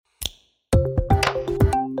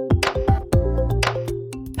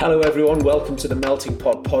Hello everyone, welcome to the Melting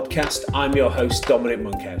Pot podcast. I'm your host, Dominic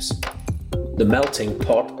Monkhouse. The Melting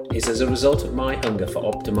Pot is as a result of my hunger for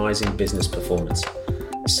optimizing business performance,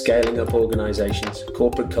 scaling up organizations,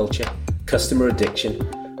 corporate culture, customer addiction,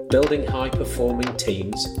 building high-performing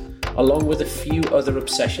teams, along with a few other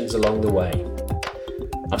obsessions along the way.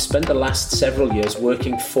 I've spent the last several years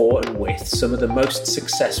working for and with some of the most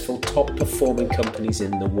successful, top-performing companies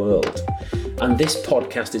in the world. And this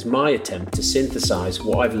podcast is my attempt to synthesize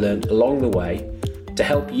what I've learned along the way to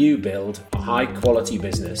help you build a high-quality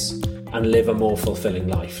business and live a more fulfilling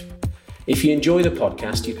life. If you enjoy the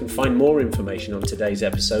podcast, you can find more information on today's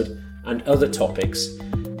episode and other topics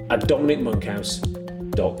at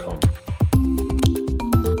dominicmonkhouse.com.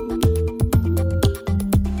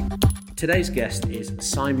 Today's guest is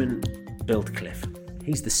Simon Biltcliffe.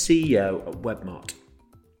 He's the CEO at Webmart.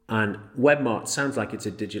 And Webmart sounds like it's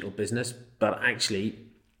a digital business, but actually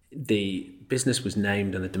the business was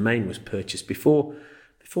named and the domain was purchased before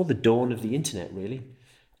the dawn of the internet, really.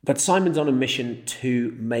 But Simon's on a mission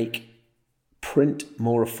to make print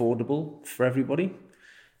more affordable for everybody.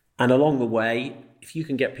 And along the way, if you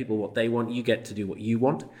can get people what they want, you get to do what you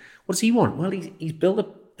want. What does he want? Well, he's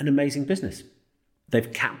built an amazing business.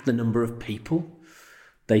 They've capped the number of people.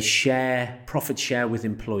 They profit share with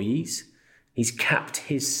employees. He's capped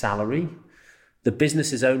his salary. The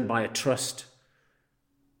business is owned by a trust,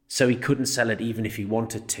 so he couldn't sell it even if he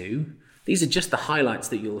wanted to. These are just the highlights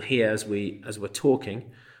that you'll hear as we're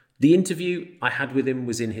talking. The interview I had with him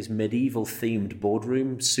was in his medieval-themed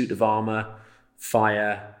boardroom, suit of armour,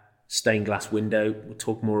 fire, stained glass window. We'll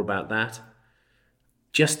talk more about that.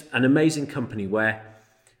 Just an amazing company where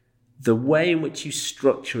the way in which you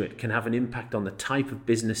structure it can have an impact on the type of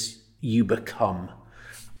business you become.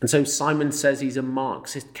 And so Simon says he's a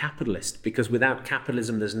Marxist-Capitalist because without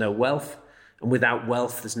capitalism, there's no wealth, and without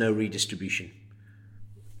wealth, there's no redistribution.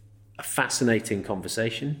 A fascinating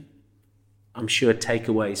conversation. I'm sure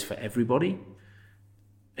takeaways for everybody.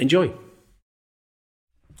 Enjoy.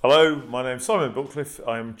 Hello, my name's Simon Biltcliffe.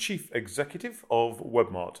 I am Chief Executive of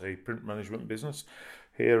Webmart, a print management business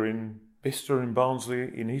here in Bicester in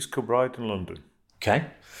Barnsley in East Kilbride in London. Okay.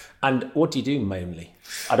 And what do you do mainly?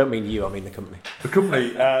 I don't mean you, I mean the company. The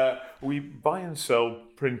company, we buy and sell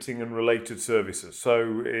printing and related services.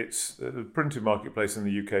 So it's the printing marketplace in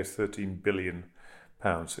the UK is £13 billion.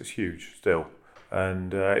 It's huge still.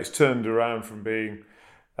 And it's turned around from being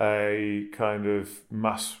a kind of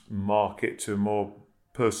mass market to more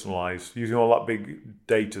personalised. Using all that big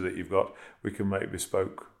data that you've got, we can make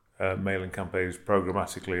bespoke mailing campaigns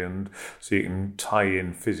programmatically, and so you can tie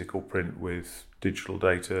in physical print with digital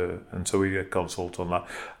data, and so we consult on that.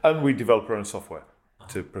 And we develop our own software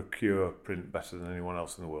to procure print better than anyone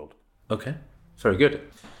else in the world. Okay, very good.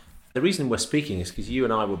 The reason we're speaking is because you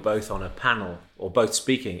and I were both on a panel, or both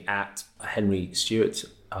speaking at Henry Stewart's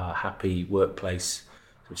Happy Workplace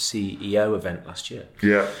sort of CEO event last year.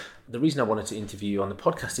 Yeah. The reason I wanted to interview you on the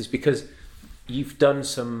podcast is because you've done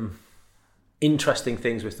some interesting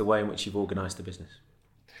things with the way in which you've organised the business.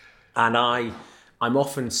 And I'm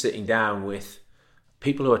often sitting down with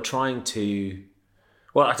people who are trying to,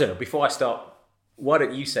 well, I don't know, before I start, why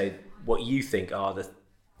don't you say what you think are the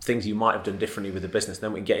things you might have done differently with the business?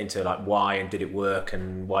 Then we can get into like why and did it work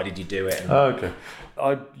and why did you do it? Okay.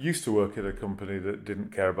 I used to work at a company that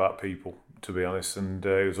didn't care about people, to be honest, and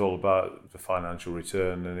it was all about the financial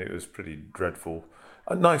return, and it was pretty dreadful.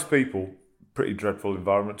 Nice people, pretty dreadful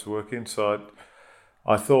environment to work in. So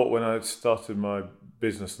I thought when I started my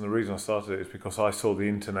business, and the reason I started it is because I saw the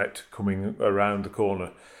internet coming around the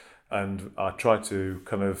corner, and I tried to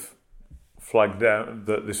kind of flag down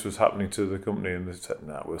that this was happening to the company, and they said,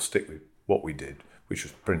 no, we'll stick with what we did, which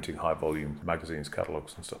was printing high volume magazines,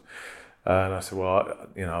 catalogues and stuff. And I said, well,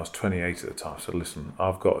 I was 28 at the time. I said, listen,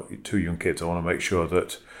 I've got 2 young kids. I want to make sure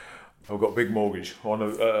that I've got a big mortgage.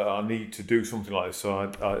 I need to do something like this.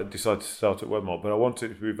 So I decided to start at Webmart. But I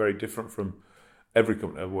wanted it to be very different from every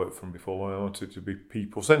company I've worked from before. I wanted it to be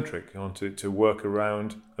people-centric. I wanted it to work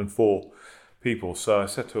around and for people. So I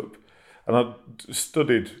set up, and I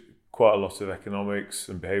studied quite a lot of economics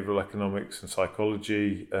and behavioural economics and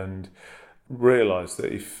psychology, and realised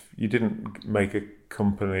that if you didn't make a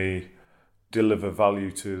company deliver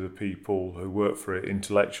value to the people who work for it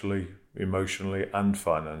intellectually, emotionally and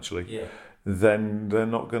financially, then they're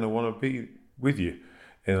not going to want to be with you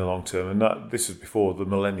in the long term. And this is before the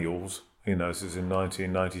millennials, this is in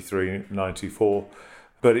 1993, 94.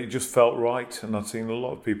 But it just felt right, and I'd seen a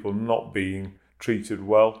lot of people not being treated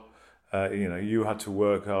well. You had to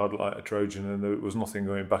work hard like a Trojan, and there was nothing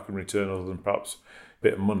going back in return other than perhaps a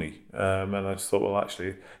bit of money. And I just thought, well,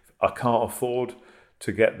 actually, I can't afford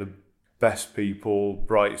to get the best people,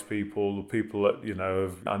 brightest people, the people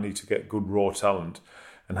that, I need to get good raw talent.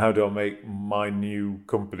 And how do I make my new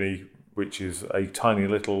company, which is a tiny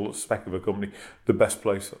little speck of a company, the best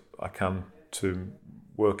place I can to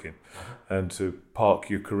work in and to park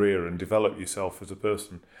your career and develop yourself as a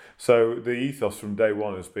person. So the ethos from day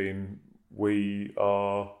one has been, we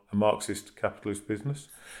are a Marxist-Capitalist business.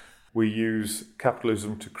 We use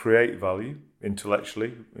capitalism to create value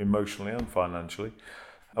intellectually, emotionally and financially.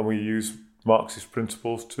 And we use Marxist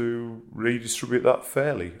principles to redistribute that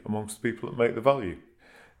fairly amongst the people that make the value.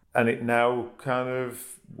 And it now kind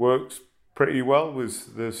of works pretty well.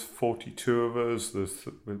 There's 42 of us, there's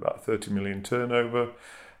about 30 million turnover.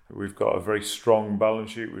 We've got a very strong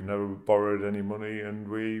balance sheet, we've never borrowed any money, and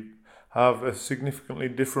we have a significantly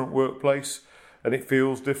different workplace, and it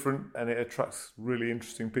feels different, and it attracts really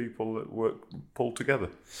interesting people that pull together.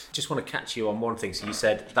 Just want to catch you on one thing. So you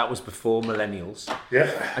said that was before millennials.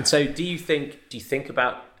 Yeah. And so do you think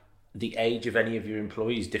about the age of any of your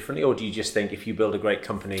employees differently, or do you just think if you build a great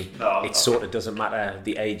company, it sort of doesn't matter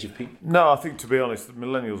the age of people? No, I think, to be honest, the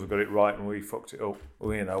millennials have got it right and we fucked it up.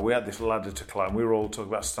 We had this ladder to climb. We were all talking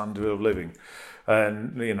about standard of living.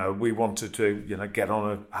 And, we wanted to, get on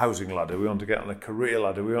a housing ladder. We wanted to get on a career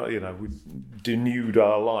ladder. We denuded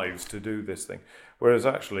our lives to do this thing. Whereas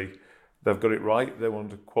actually, they've got it right. They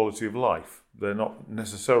want a quality of life. They're not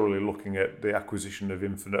necessarily looking at the acquisition of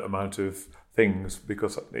infinite amount of things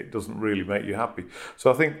because it doesn't really make you happy.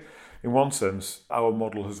 So I think, in one sense, our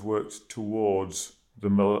model has worked towards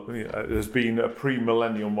there's been a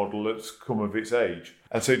pre-millennial model that's come of its age.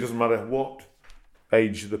 And so it doesn't matter what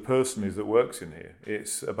age the person is that works in here.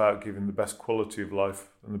 It's about giving the best quality of life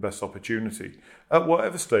and the best opportunity at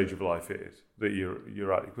whatever stage of life it is that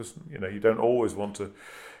you're at. Because, you don't always want to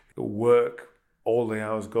work all the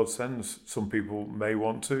hours God sends. Some people may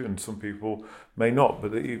want to and some people may not,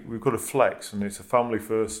 but we've got to flex, and it's a family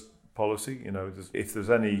first policy. If there's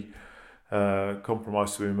any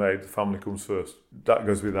compromise to be made, the family comes first. That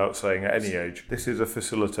goes without saying at any age. This is a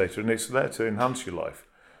facilitator, and it's there to enhance your life,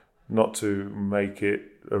 not to make it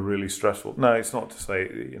a really stressful. No, it's not to say,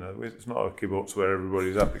 it's not a kibbutz where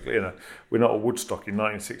everybody's happy. We're not a Woodstock in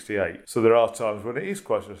 1968. So there are times when it is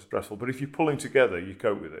quite stressful, but if you're pulling together, you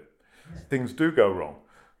cope with it. Things do go wrong.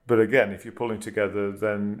 But again, if you're pulling together,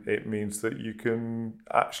 then it means that you can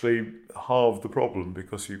actually halve the problem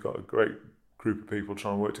because you've got a great group of people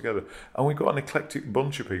trying to work together. And we've got an eclectic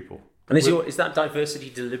bunch of people. And is that diversity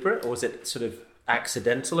deliberate, or is it sort of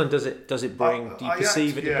accidental? And does it bring? Do you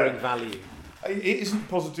perceive it to bring value? It isn't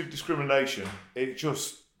positive discrimination. It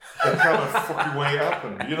just the kind of fucking way it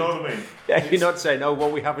happened. You know what I mean? Yeah, you're not saying,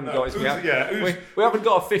 what we haven't got is we haven't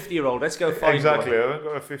got a 50-year-old. Let's go find exactly. one. I haven't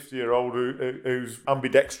got a 50-year-old who's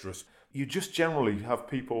ambidextrous. You just generally have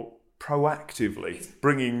people proactively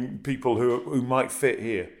bringing people who might fit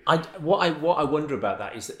here. What I wonder about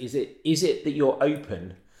that is it that you're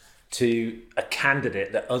open to a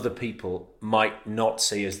candidate that other people might not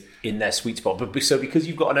see as in their sweet spot, but so because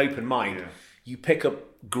you've got an open mind, you pick up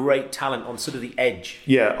great talent on sort of the edge.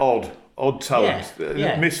 Yeah, odd talent,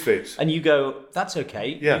 misfits. And you go, that's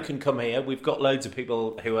okay. Yeah. You can come here. We've got loads of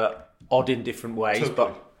people who are odd in different ways, totally.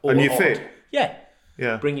 But all and you odd. fit.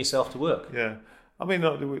 Yeah. Bring yourself to work. Yeah. I mean,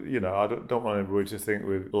 I don't want everybody to think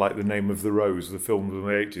we're like The Name of the Rose, the film from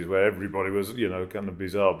the 80s, where everybody was, kind of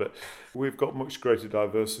bizarre. But we've got much greater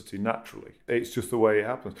diversity naturally. It's just the way it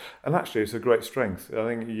happens. And actually, it's a great strength. I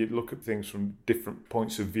think you look at things from different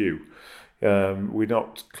points of view. We're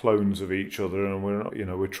not clones of each other, and we're not,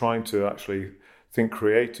 we're trying to actually think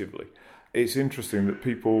creatively. It's interesting that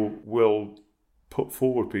people will put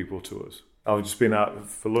forward people to us. I've just been out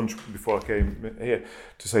for lunch before I came here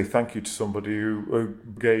to say thank you to somebody who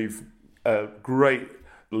gave a great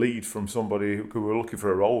lead from somebody who were looking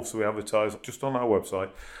for a role. So we advertised just on our website,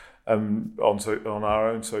 on our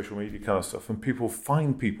own social media kind of stuff, and people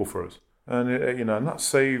find people for us. And and that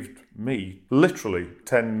saved me literally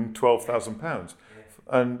 £10,000-12,000,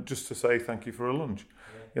 and just to say thank you for a lunch.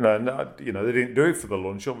 They didn't do it for the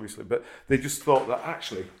lunch obviously, but they just thought that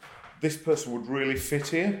actually this person would really fit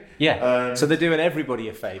here. Yeah. So they're doing everybody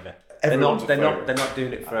a favour. They're not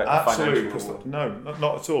doing it for a financial reward. No,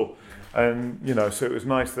 not at all. And so it was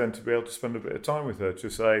nice then to be able to spend a bit of time with her to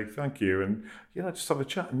say thank you, and just have a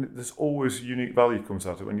chat. And there's always unique value comes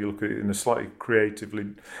out of it when you look at it in a slightly creatively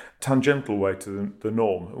tangential way to the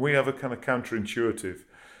norm. We have a kind of counterintuitive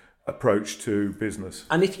approach to business.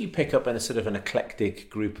 And if you pick up in a sort of an eclectic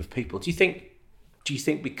group of people, do you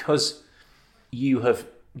think because you have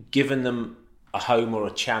given them a home or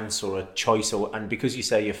a chance or a choice, and because you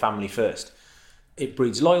say you're family first, it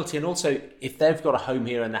breeds loyalty? And also, if they've got a home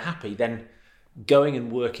here and they're happy, then going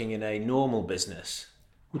and working in a normal business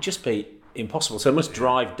would just be impossible. So it must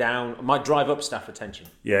might drive up staff retention.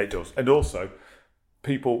 Yeah, it does. And also,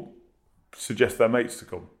 people suggest their mates to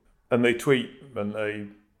come, and they tweet and they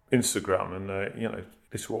Instagram, and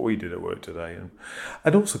this is what we did at work today,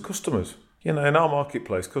 and also customers. In our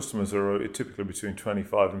marketplace, customers are typically between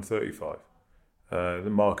 25 and 35. The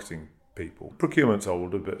marketing people, procurement's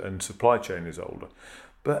older, and supply chain is older,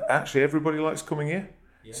 but actually everybody likes coming here.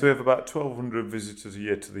 Yeah. So we have about 1,200 visitors a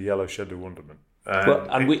year to the Yellow Shed of Wonderment.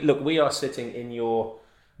 We are sitting in your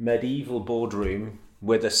medieval boardroom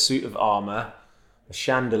with a suit of armour, a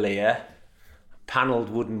chandelier, panelled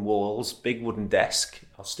wooden walls, big wooden desk.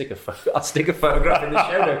 I'll stick a photograph in the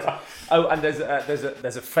show notes. Oh, and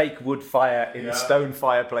there's a fake wood fire in the stone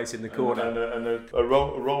fireplace in the corner, and a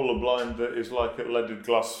roller blind that is like a leaded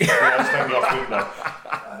glass, stained glass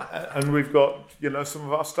window. And we've got some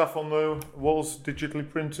of our staff on the walls digitally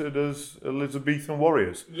printed as Elizabethan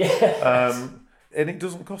warriors. Yes. And it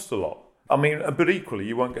doesn't cost a lot. I mean, but equally,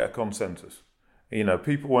 you won't get a consensus.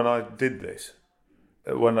 People, when I did this,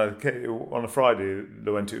 when I came, on a Friday, it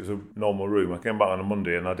was a normal room. I came back on a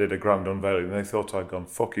Monday and I did a grand unveiling, and they thought I'd gone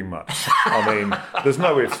fucking mad. I mean, there's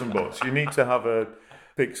no ifs and buts. You need to have a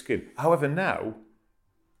thick skin. However, now,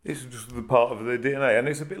 it's just the part of the DNA. And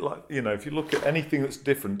it's a bit like, if you look at anything that's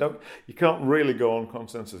different, you can't really go on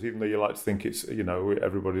consensus, even though you like to think it's,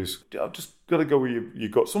 everybody's, I've just got to go where you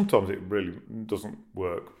got. Sometimes it really doesn't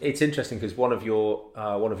work. It's interesting because one of your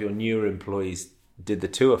newer employees did the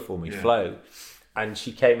tour for me, Flo. And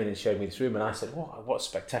she came in and showed me this room, and I said, what a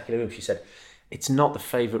spectacular room. She said, it's not the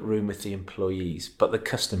favourite room with the employees, but the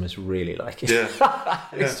customers really like it. Yeah.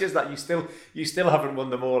 It's just that you still haven't won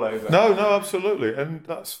them all over. No, absolutely. And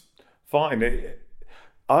that's fine.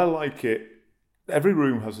 I like it. Every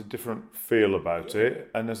room has a different feel about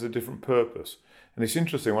it, and there's a different purpose. And it's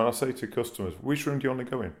interesting when I say to customers, which room do you want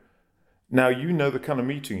to go in? Now, the kind of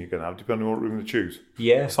meeting you're going to have, depending on what room they choose.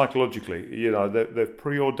 Yeah. Psychologically, they've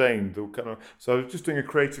preordained the kind of... So I was just doing a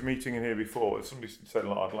creative meeting in here before. Somebody said,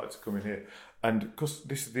 I'd like to come in here. And because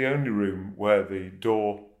this is the only room where the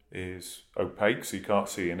door is opaque, so you can't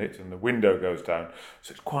see in it, and the window goes down.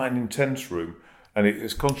 So it's quite an intense room. And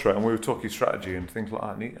it's contrary. And we were talking strategy and things like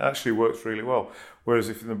that. And it actually works really well. Whereas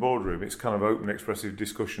if in the boardroom, it's kind of open, expressive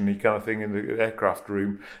discussion-y kind of thing. In the aircraft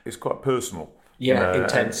room, it's quite personal. Yeah,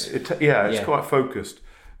 intense. It's quite focused.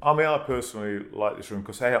 I mean, I personally like this room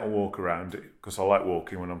because I can walk around it because I like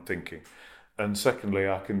walking when I'm thinking. And secondly,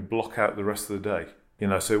 I can block out the rest of the day.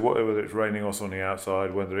 So whether it's raining or sunny outside,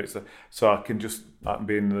 so I can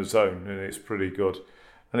be in the zone, and it's pretty good.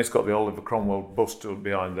 And it's got the Oliver Cromwell bust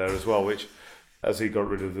behind there as well, which, as he got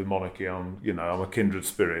rid of the monarchy, I'm a kindred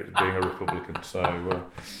spirit being a Republican.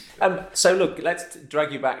 So look, let's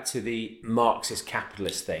drag you back to the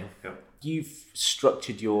Marxist-Capitalist thing. Yeah. You've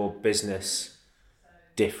structured your business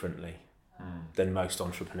differently than most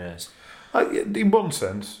entrepreneurs. In one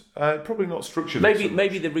sense, probably not structured.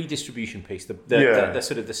 Maybe the redistribution piece, the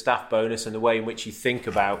sort of the staff bonus, and the way in which you think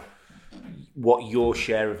about what your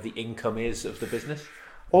share of the income is of the business.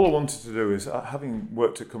 All I wanted to do is, having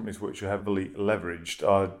worked at companies which are heavily leveraged,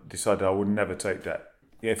 I decided I would never take debt.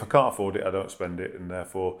 If I can't afford it, I don't spend it, and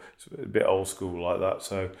therefore it's a bit old school like that.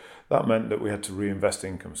 So that meant that we had to reinvest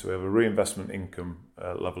income. So we have a reinvestment income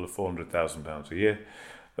level of £400,000 a year,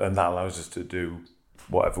 and that allows us to do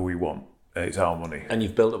whatever we want. It's our money. And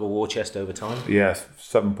you've built up a war chest over time? Yes,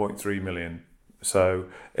 7.3 million. So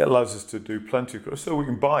it allows us to do plenty of... So we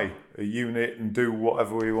can buy a unit and do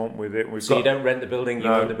whatever we want with it. You don't rent the building, you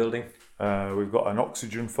own the building? We've got an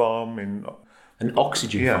oxygen farm in... An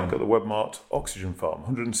oxygen farm? Yeah, I've got the Webmart oxygen farm.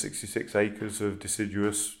 166 acres of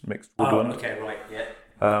deciduous mixed woodland. Oh, okay, right, yeah.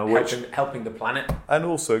 Helping the planet. And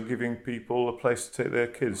also giving people a place to take their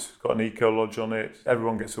kids. Got an eco lodge on it.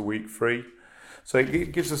 Everyone gets a week free. So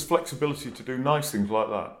it gives us flexibility to do nice things like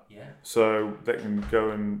that. Yeah. So they can go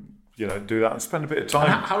and do that and spend a bit of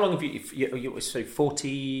time. How long have you? So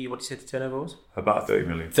 40. What did you say the turnover was? About 30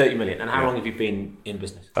 million. 30 million. And how long have you been in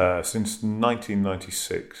business? Since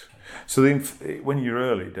 1996. So when you're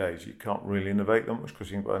early days, you can't really innovate that much because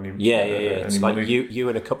you haven't got any. Yeah. It's like you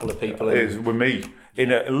and a couple of people. With me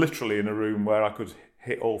literally in a room where I could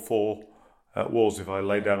hit all four walls if I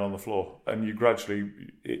lay down on the floor, and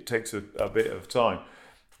it takes a bit of time,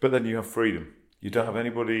 but then you have freedom. You don't have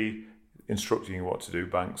anybody instructing you what to do,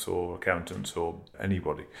 banks or accountants or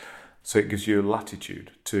anybody. So it gives you a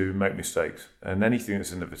latitude to make mistakes. And anything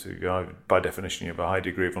that's innovative, by definition, you have a high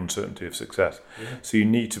degree of uncertainty of success. Yeah. So you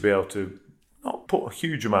need to be able to not put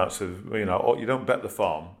huge amounts of, you don't bet the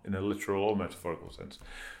farm in a literal or metaphorical sense,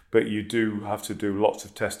 but you do have to do lots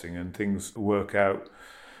of testing and things work out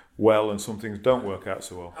well and some things don't work out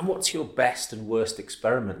so well. And what's your best and worst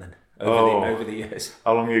experiment then over the years?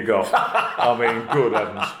 How long you got? I mean, good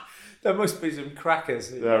heavens. There must be some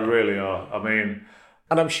crackers. There really are. I mean...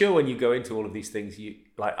 And I'm sure when you go into all of these things, you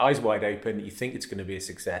like eyes wide open, you think it's going to be a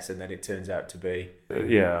success, and then it turns out to be...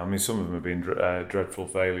 Yeah, I mean, some of them have been dreadful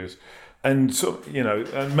failures. And, so,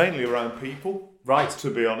 and mainly around people, right? To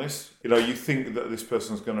be honest. You think that this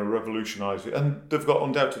person's going to revolutionise it, and they've got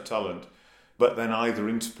undoubted talent, but then either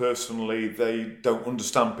interpersonally, they don't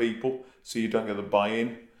understand people, so you don't get the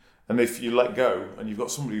buy-in. And if you let go, and you've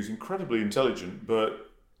got somebody who's incredibly intelligent, but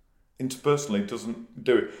interpersonally doesn't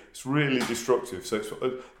do it, it's really destructive. So it's,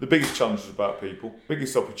 the biggest challenge is about people.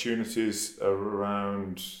 Biggest opportunities are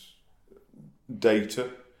around data.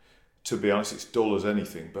 To be honest, it's dull as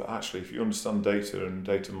anything, but actually if you understand data and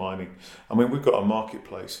data mining, I mean, we've got a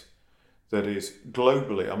marketplace that is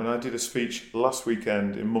globally. I mean, I did a speech last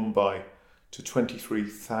weekend in Mumbai to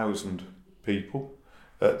 23,000 people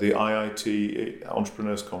at the IIT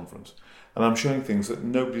Entrepreneurs Conference, and I'm showing things that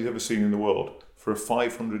nobody's ever seen in the world for a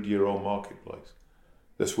 500-year-old marketplace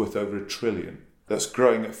that's worth over $1 trillion, that's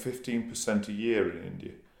growing at 15% a year in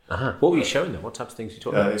India. Uh-huh. What were you showing them? What types of things are you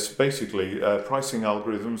talking about? It's basically pricing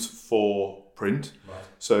algorithms for print. Right.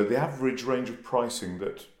 So the average range of pricing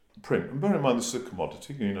that print, and bear in mind this is a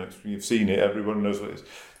commodity, you've seen it, everyone knows what it is.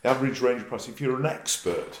 The average range of pricing, if you're an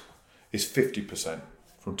expert, is 50%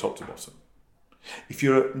 from top to bottom. If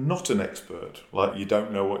you're not an expert, like you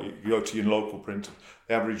don't know what you go to your local printer,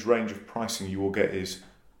 the average range of pricing you will get is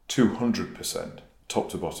 200% top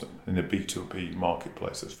to bottom in a B2B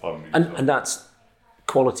marketplace. That's 500. And that's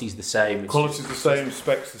quality's the same. Quality's the same,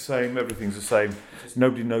 specs the same, everything's the same.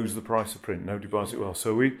 Nobody knows the price of print. Nobody buys it well.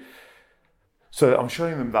 So I'm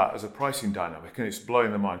showing them that as a pricing dynamic, and it's blowing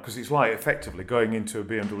their mind because it's like effectively going into a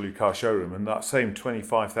BMW car showroom, and that same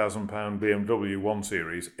 £25,000 BMW 1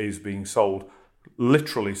 Series is being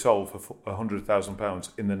literally sold for £100,000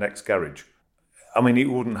 in the next garage. I mean, it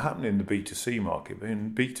wouldn't happen in the B2C market, but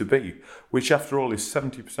in B2B, which after all is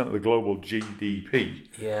 70% of the global GDP.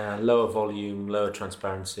 Yeah, lower volume, lower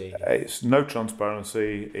transparency. It's no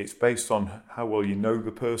transparency. It's based on how well you know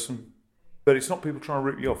the person. But it's not people trying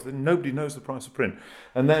to rip you off. Nobody knows the price of print.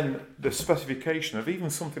 And then the specification of even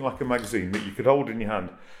something like a magazine that you could hold in your hand,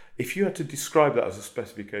 if you had to describe that as a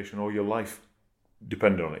specification or your life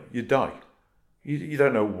depended on it, you'd die. You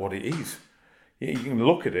don't know what it is. You can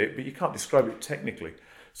look at it, but you can't describe it technically.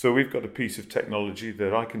 So we've got a piece of technology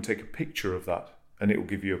that I can take a picture of that and it will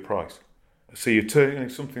give you a price. So you're turning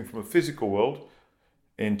something from a physical world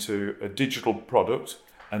into a digital product,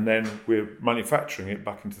 and then we're manufacturing it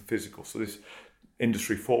back into the physical. So this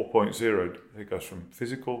industry 4.0, it goes from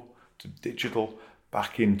physical to digital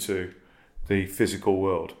back into the physical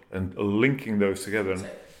world and linking those together.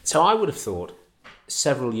 So I would have thought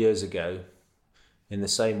several years ago, in the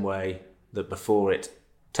same way that before it,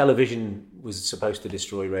 television was supposed to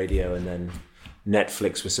destroy radio, and then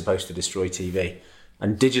Netflix was supposed to destroy TV.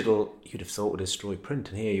 And digital, you'd have thought, would destroy print.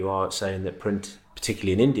 And here you are saying that print,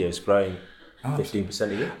 particularly in India, is growing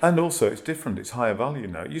 15% a year. And also, it's different. It's higher value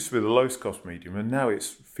now. It used to be the lowest cost medium, and now it's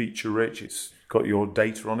feature rich. It's got your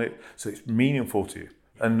data on it, so it's meaningful to you.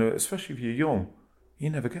 And especially if you're young, you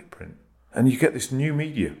never get print. And you get this new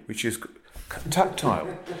media, which is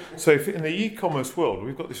tactile. So if in the e-commerce world,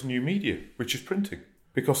 we've got this new media, which is printing,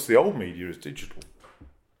 because the old media is digital.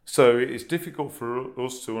 So it's difficult for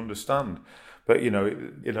us to understand. But,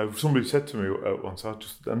 somebody said to me once, I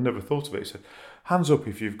never thought of it, he said, hands up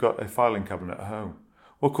if you've got a filing cabinet at home.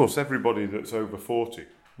 Well, of course, everybody that's over 40,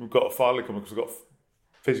 we've got a filing cabinet because we've got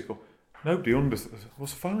physical. Nobody understands,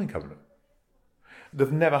 what's a filing cabinet?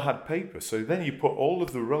 They've never had paper. So then you put all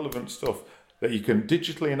of the relevant stuff that you can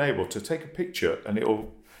digitally enable to take a picture, and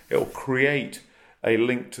it'll create a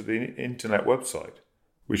link to the internet website,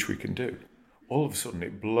 which we can do. All of a sudden,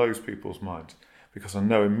 it blows people's minds because I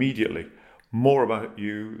know immediately more about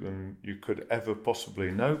you than you could ever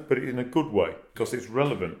possibly know, but in a good way, because it's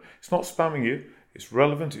relevant. It's not spamming you. It's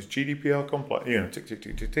relevant. It's GDPR compliant. Tick, tick,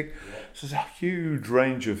 tick, tick, tick. So there's a huge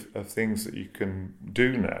range of things that you can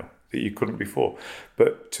do now that you couldn't before.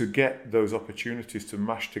 But to get those opportunities to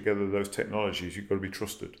mash together those technologies, you've got to be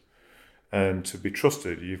trusted. And to be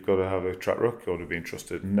trusted, you've got to have a track record of being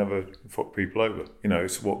trusted and never fuck people over.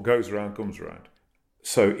 It's what goes around comes around.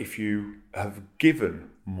 So if you have given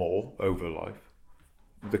more over life,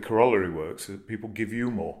 the corollary works is that people give you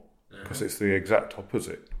more, because it's the exact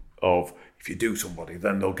opposite of if you do somebody,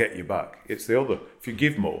 then they'll get you back. It's the other. If you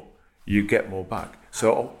give more, you get more back.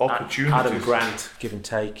 So opportunities. Adam Grant, give and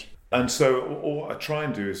take. And so what I try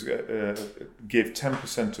and do is give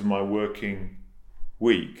 10% of my working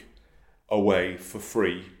week away for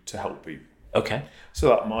free to help people. Okay. So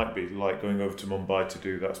that might be like going over to Mumbai to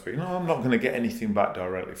do that speech. No, I'm not going to get anything back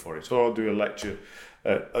directly for it. Or I'll do a lecture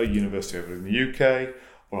at a university over in the UK,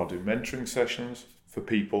 or I'll do mentoring sessions for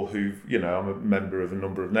people who, I'm a member of a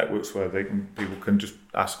number of networks where people can just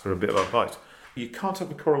ask for a bit of advice. You can't have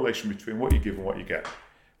a correlation between what you give and what you get.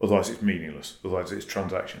 Otherwise it's meaningless. Otherwise it's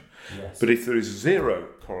transaction. Yes. But if there is zero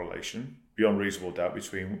correlation, beyond reasonable doubt,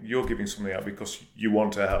 between you're giving something out because you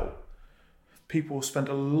want to help, people will spend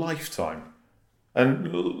a lifetime,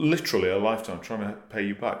 and literally a lifetime, trying to pay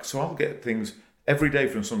you back. So I'll get things every day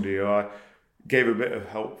from somebody who I gave a bit of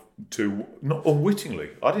help to, not unwittingly.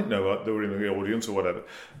 I didn't know they were in the audience or whatever,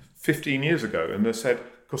 15 years ago, and they said,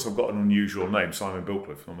 because I've got an unusual name, Simon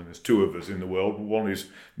Biltcliffe. I mean, there's two of us in the world. One is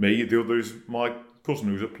me, the other is my cousin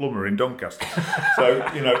who's a plumber in Doncaster. So,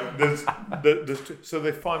 so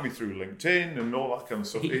they find me through LinkedIn and all that kind of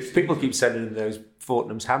stuff. People keep sending in those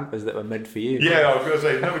Fortnum's hampers that were meant for you. Yeah, I was going to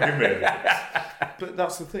say, never give me anything. But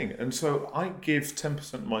that's the thing. And so I give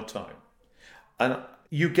 10% of my time, and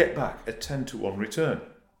you get back a 10-to-1 return.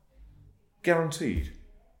 Guaranteed.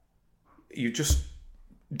 You just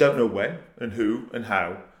don't know when and who and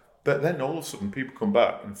how, but then all of a sudden people come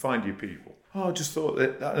back and find you people. Oh, I just thought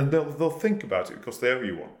that, and they'll think about it because they owe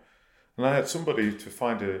you one. And I had somebody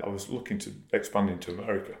I was looking to expand into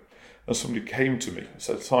America, and somebody came to me and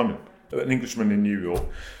said, Simon, an Englishman in New York,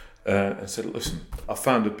 and said, listen, I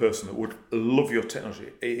found a person that would love your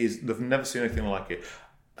technology. They've never seen anything like it.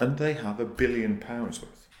 And they have £1 billion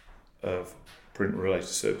worth of print-related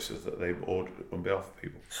services that they've ordered on behalf of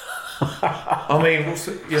people. I mean,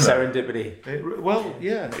 serendipity.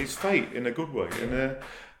 It's fate in a good way.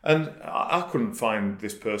 And I couldn't find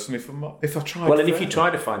this person if I tried. Well, and if you try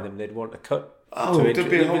to find them, they'd want a cut. There'd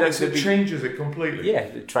be a whole it changes it completely. Yeah,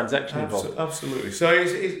 the transaction involved. Absolutely. So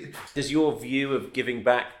does your view of giving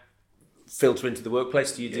back filter into the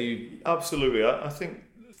workplace? Do you do? Absolutely. I think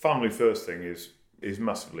family first thing is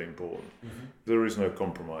massively important. Mm-hmm. There is no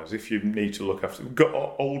compromise. If you need to look after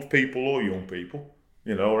old people or young people,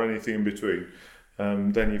 or anything in between,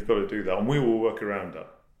 then you've got to do that, and we will work around that.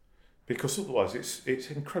 Because otherwise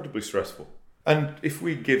it's incredibly stressful. And if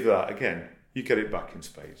we give that again, you get it back in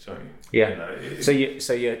spades, don't you? Yeah. So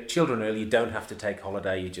your children early, you don't have to take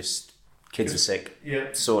holiday, kids are sick,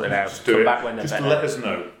 sort it out, just come back when they're better. Just let us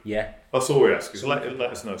know. Yeah. That's all we ask, is let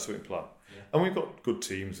us know so we can plan. Yeah. And we've got good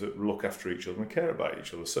teams that look after each other and care about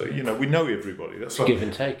each other. So, we know everybody. That's give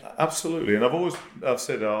and take. Absolutely. And I've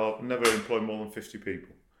said I'll never employ more than 50 people.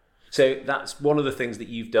 So that's one of the things that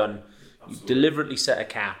you've done. Absolutely. You've deliberately set a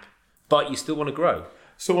cap, but you still want to grow.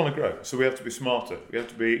 Still want to grow. So we have to be smarter. We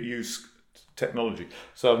have to use technology.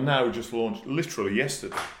 So I've now just launched, literally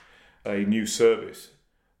yesterday, a new service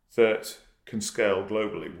that can scale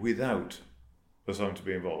globally without us having to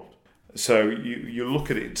be involved. So you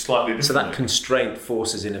look at it slightly differently. So that constraint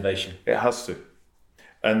forces innovation. It has to.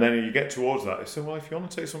 And then you get towards that, you say, well, if you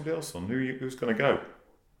want to take somebody else on, who's going to go?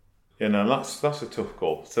 That's a tough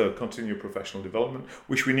call. So continue professional development,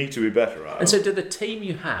 which we need to be better at. And so do the team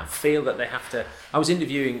you have feel that they have to... I was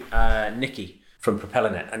interviewing Nikki from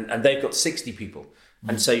PropellerNet, and they've got 60 people.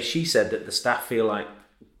 And so she said that the staff feel like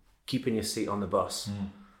keeping your seat on the bus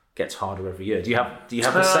gets harder every year. Do you have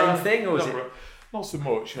the same thing, or is it... Not so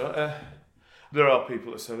much. There are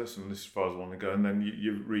people that say, listen, this is as far as I want to go, and then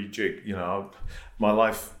you rejig. My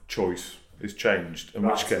life choice is changed, in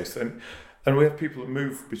which case... And we have people that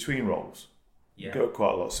move between roles, go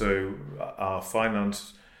quite a lot. So our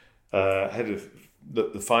finance head of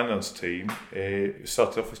the finance team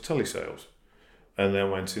started off as telesales, and then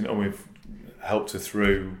went in, and we've helped her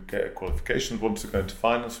through get qualifications, wanted to go into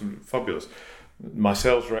finance, and fabulous. My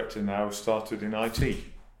sales director now started in IT,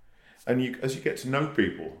 and as you get to know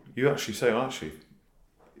people, you actually say,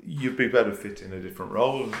 you'd be better fit in a different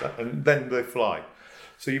role, and then they fly.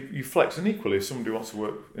 So you flex, and equally, if somebody wants to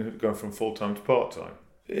work, go from full-time to part-time,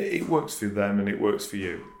 it works for them and it works for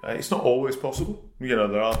you. It's not always possible.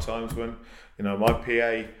 There are times when, my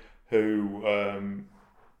PA who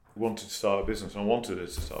wanted to start a business, and I wanted her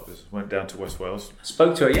to start a business, went down to West Wales. I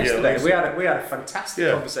spoke to her yesterday. We had a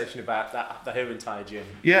fantastic conversation about her entire journey.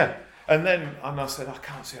 Yeah, and I said, I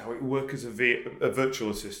can't see how it works as a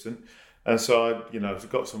virtual assistant. And so I've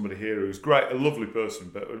got somebody here who's great, a lovely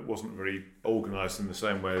person, but it wasn't very organised in the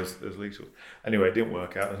same way as Lisa. Anyway, it didn't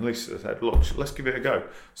work out. And Lisa said, look, let's give it a go.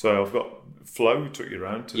 So I've got Flo, who took you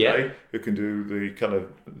around today, who can do the kind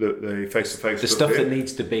of the face-to-face the stuff that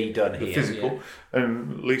needs to be done here. Physical. Yeah.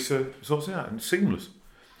 And Lisa sorts it out, and seamless.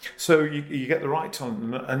 So you get the right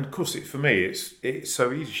time. And of course, for me, it's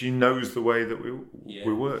so easy. She knows the way that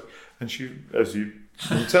we work. And she, as you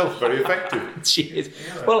You can tell, very effective. She is.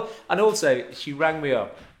 Well, and also she rang me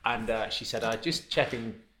up and she said, "I'm just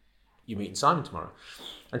checking you're meeting Simon tomorrow."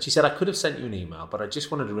 And she said, "I could have sent you an email, but I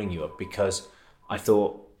just wanted to ring you up because I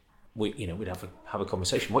thought we'd have a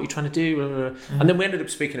conversation. What are you trying to do?" And then we ended up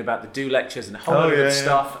speaking about the Do lectures and a whole lot of good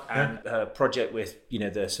stuff and her project with,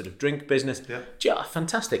 the sort of drink business. Yeah,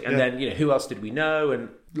 fantastic. And then, who else did we know? And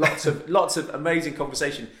lots of amazing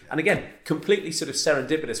conversation. And again, completely sort of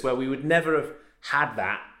serendipitous, where we would never have had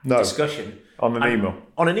that discussion on an email.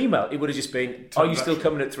 On an email, it would have just been, "Are you still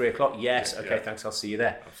coming at 3:00? Yes. Okay, thanks. I'll see you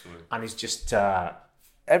there." Absolutely. And it's just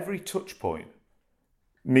every touch point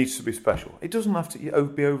needs to be special. It doesn't have to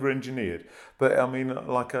be over-engineered. But I mean, I'm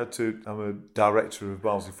a director of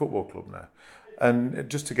Barnsley Football Club now, and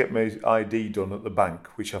just to get my ID done at the bank,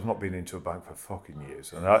 which I've not been into a bank for fucking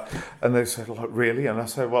years, and they said, "Like, really?" And I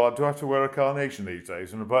said, "Well, I do have to wear a carnation these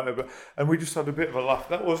days," and we just had a bit of a laugh.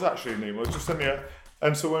 That was actually an email, just sending out.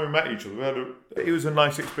 And so when we met each other, it was a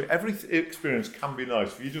nice experience. Every experience can be nice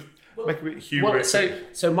if you just make a bit humorous.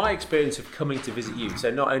 So my experience of coming to visit you, so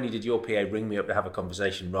not only did your PA ring me up to have a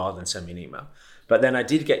conversation rather than send me an email, but then I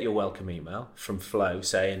did get your welcome email from Flo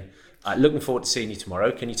saying, "Looking forward to seeing you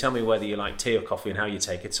tomorrow. Can you tell me whether you like tea or coffee and how you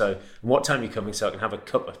take it? So what time you're coming so I can have a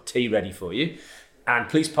cup of tea ready for you. And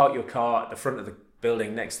please park your car at the front of the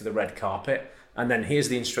building next to the red carpet. And then here's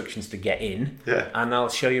the instructions to get in. And I'll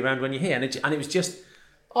show you around when you're here." And it was just,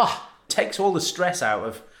 takes all the stress out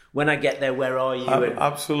of when I get there, where are you?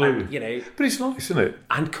 Absolutely. And, but it's nice, isn't it?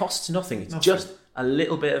 And costs nothing. It's just a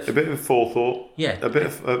little bit of forethought. Yeah. A bit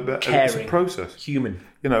of caring. It's a process. Human.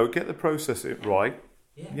 Get the process right.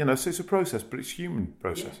 Yeah. So it's a process, but it's human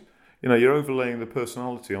process. Yeah. You're overlaying the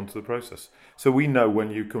personality onto the process. So we know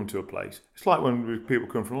when you come to a place. It's like when people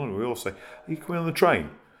come from London, we all say, "Are you coming on the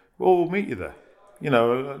train?" Well, we'll meet you there.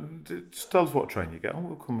 Just tell us what train you get.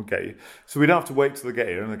 We'll come and get you. So we don't have to wait till they get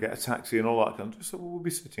here and they get a taxi and all that kind of stuff. So we'll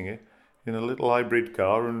be sitting here in a little hybrid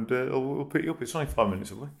car and we'll pick you up. It's only 5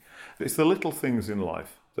 minutes away. It's the little things in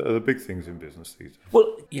life that are the big things in business these days.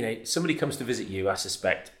 Well, somebody comes to visit you, I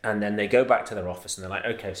suspect, and then they go back to their office and they're like,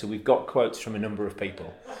 "Okay, so we've got quotes from a number of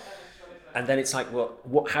people." And then it's like,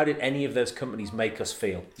 well, how did any of those companies make us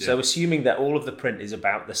feel? Yeah. So assuming that all of the print is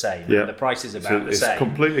about the same, and the price is about the same. It's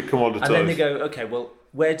completely commoditized. And then they go, "Okay, well,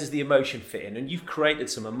 where does the emotion fit in?" And you've created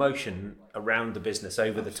some emotion around the business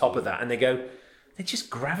over the top of that. And they just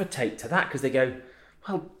gravitate to that because they go,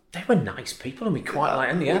 "Well, they were nice people and we quite like,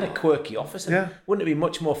 and they had a quirky office. And wouldn't it be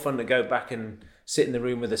much more fun to go back and sit in the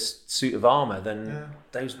room with a suit of armour than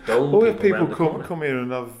those dull people around the corner?" Come here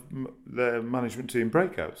and have their management team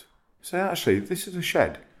breakouts. Say, "Actually, this is a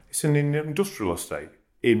shed. It's an industrial estate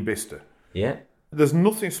in Bicester. Yeah. There's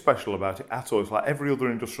nothing special about it at all. It's like every other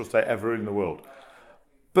industrial estate ever in the world.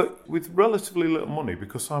 But with relatively little money,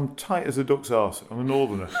 because I'm tight as a duck's arse. I'm a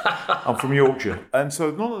northerner. I'm from Yorkshire. And so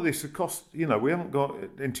none of this cost, we haven't got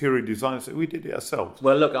interior designers. We did it ourselves."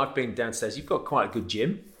 Well, look, I've been downstairs. You've got quite a good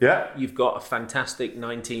gym. Yeah. You've got a fantastic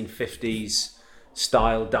 1950s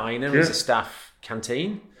style diner as a staff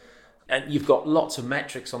canteen. And you've got lots of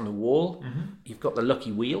metrics on the wall. Mm-hmm. You've got the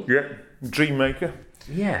lucky wheel. Yeah. Dream maker.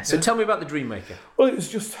 Yeah. So tell me about the Dream Maker. Well, it was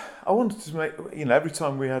just, I wanted to make, every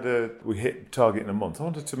time we hit target in a month, I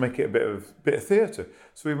wanted to make it a bit of theatre.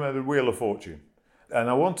 So we made a Wheel of Fortune. And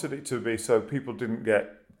I wanted it to be so people didn't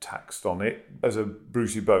get taxed on it as a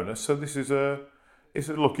Brucey bonus. So this is it's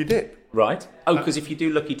a lucky dip. Right. Oh, because if you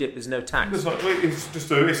do lucky dip, there's no tax. It's just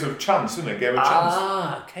it's a chance, isn't it? Game of chance.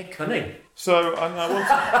 Ah, okay, cunning. So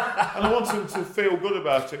I want them to feel good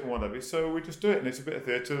about it and whatever. So we just do it, and it's a bit of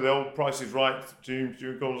theatre. The old Price is Right. June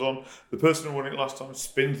comes on. The person who won it last time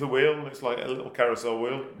spins the wheel, and it's like a little carousel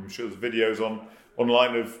wheel. I'm sure there's videos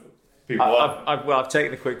online of people. I've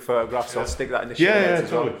taken a quick photograph, so I'll stick that in the show notes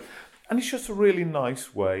as well. Totally. And it's just a really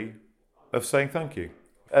nice way of saying thank you.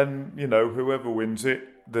 And whoever wins it,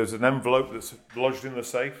 there's an envelope that's lodged in the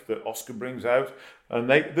safe that Oscar brings out, and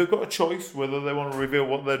they've got a choice whether they want to reveal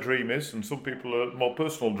what their dream is. And some people are more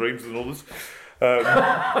personal dreams than others,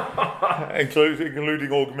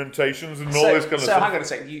 including augmentations and all this kind of stuff. So hang on a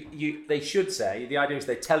second. They should say, the idea is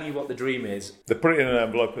they tell you what the dream is. They put it in an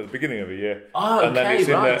envelope at the beginning of the year, and then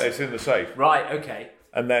it's in the safe. Right. Okay.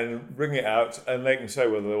 And then bring it out, and they can say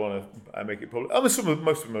whether they want to make it public. And most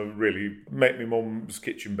of them are really make me mum's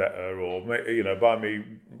kitchen better, or buy me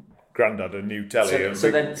granddad a new telly.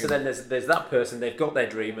 So then there's that person. They've got their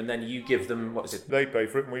dream, and then you give them what is it? They pay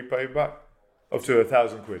for it, and we pay back up to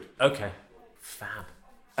 £1,000. Okay, fab.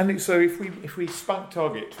 And so if we spank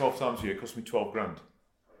target 12 times a year, it costs me £12,000.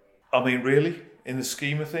 I mean, really, in the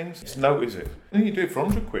scheme of things, it's no, is it? And you do it for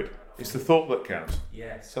 £100. It's the thought that counts.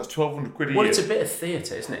 Yes. So that's 1,200 quid a year. Well, it's a bit of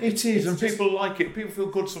theatre, isn't it? It is, and people like it. People feel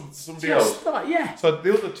good for somebody else. Right, yeah. So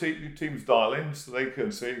the other teams dial in, so they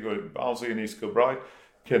can see. Barnsley and East Kilbride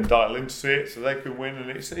can dial in to see it, so they can win, and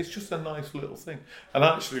it's just a nice little thing. And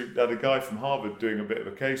I actually had a guy from Harvard doing a bit of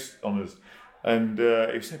a case on us, and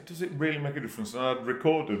he said, "Does it really make a difference?" And I'd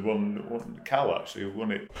recorded one Cal actually who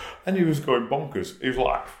won it, and he was going bonkers. He was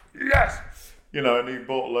like, "Yes!" And he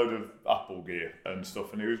bought a load of Apple gear and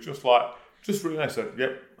stuff, and he was just really nice. I said,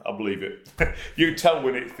 "Yep, I believe it." You tell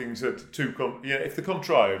when things are too if they're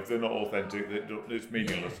contrived, they're not authentic. It's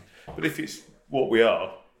meaningless. But if it's what we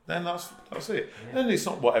are, then that's it. Yeah. And it's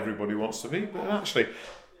not what everybody wants to be, but actually,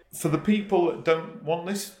 for the people that don't want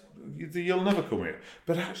this, you'll never come here.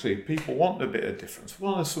 But actually, people want a bit of difference.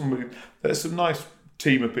 There's some nice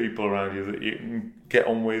team of people around you that you can get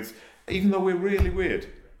on with, even though we're really weird,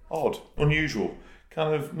 odd, unusual,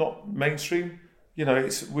 kind of not mainstream.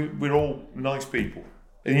 We're all nice people,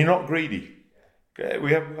 and you're not greedy.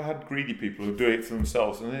 We have had greedy people who do it for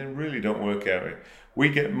themselves, and they really don't work out. We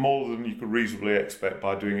get more than you could reasonably expect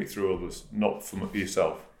by doing it through others, not from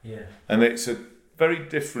yourself. Yeah. And it's a very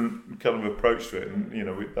different kind of approach to it,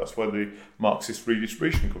 and that's where the Marxist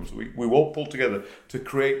redistribution comes. We all pull together to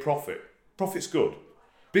create profit. Profit's good.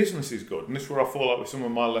 Business is good, and this is where I fall out with some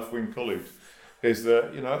of my left-wing colleagues. Is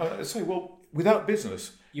that I say, well, without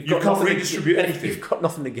business, you can't redistribute anything. You've got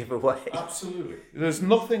nothing to give away. Absolutely. There's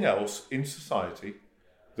nothing else in society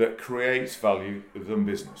that creates value than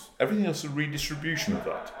business. Everything else is a redistribution of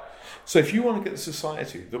that. So if you want to get the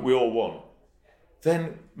society that we all want,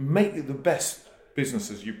 then make it the best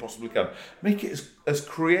businesses you possibly can. Make it as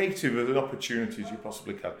creative an opportunity as you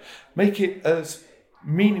possibly can. Make it as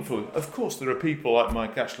meaningful. Of course, there are people like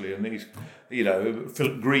Mike Ashley and these,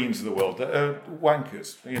 Philip Greens of the world that are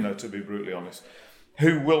wankers, to be brutally honest,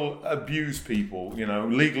 who will abuse people,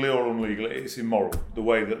 legally or unlegally. It's immoral, the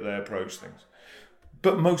way that they approach things.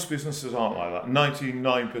 But most businesses aren't like that.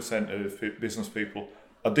 99% of business people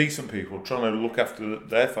are decent people trying to look after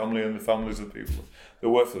their family and the families of people that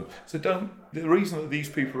work for them. So the reason that these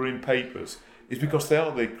people are in papers is because they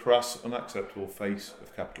are the crass, unacceptable face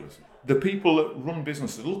of capitalism. The people that run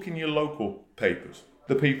businesses, look in your local papers.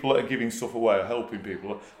 The people that are giving stuff away or helping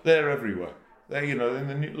people, they're everywhere. They're, in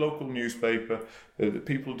the local newspaper, the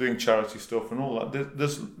people doing charity stuff and all that.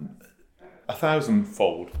 There's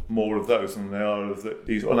 1,000-fold more of those than there are of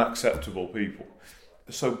these unacceptable people.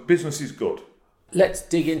 So business is good. Let's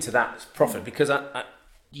dig into that profit, because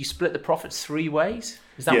you split the profits 3 ways.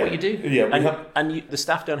 Is that what you do? Yeah. The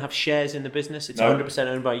staff don't have shares in the business? It's 100%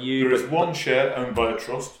 owned by you? There is one share owned by a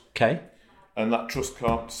trust. Okay. And that trust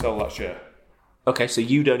can't sell that share. Okay, so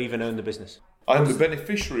you don't even own the business? I'm the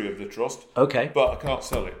beneficiary of the trust. Okay. But I can't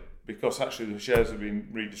sell it because actually the shares have been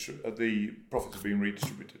the profits have been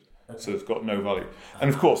redistributed. Okay. So it's got no value. And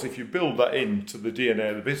of course, if you build that into the DNA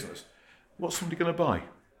of the business, what's somebody going to buy?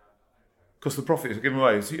 Because the profit is given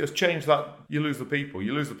away. So you change that, you lose the people.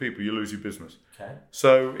 You lose the people, you lose your business. Okay.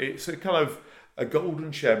 So it's a kind of a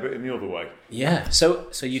golden share, but in the other way. Yeah. So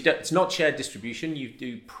you don't, it's not shared distribution. You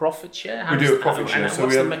do profit share. We do a profit share. So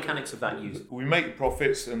what's the mechanics of that used? We make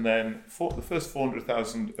profits, and then the first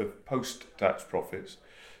 400,000 of post-tax profits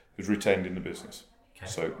is retained in the business. Okay.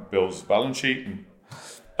 So it builds the balance sheet,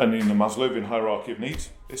 and in the Maslowian hierarchy of needs,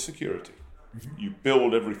 it's security. Mm-hmm. You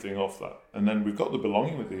build everything off that, and then we've got the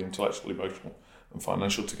belonging with the intellectual, emotional, and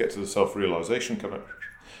financial to get to the self-realisation kind of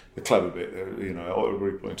the clever bit.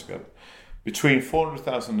 Everybody putting together. Between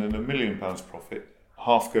 400,000 and £1 million profit,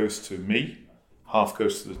 half goes to me, half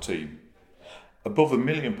goes to the team. Above £1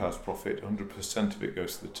 million profit, 100% of it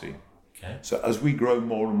goes to the team. Okay. So as we grow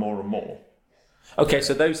more and more and more. Okay,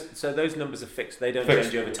 so those numbers are fixed. They don't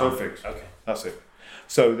change over time. Fixed. Okay, that's it.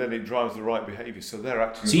 So then it drives the right behaviour. So they're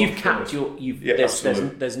acting. So you've capped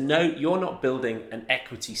there's no. You're not building an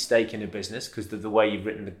equity stake in a business because of the way you've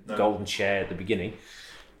written the golden share at the beginning,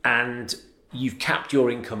 and you've capped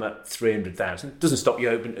your income at 300,000. Doesn't stop you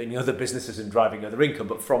opening other businesses and driving other income,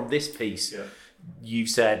 but from this piece, you've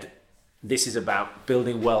said this is about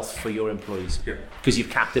building wealth for your employees because you've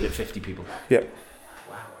capped it at 50 people. Yeah.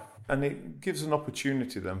 Wow. And it gives an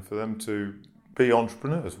opportunity then for them to be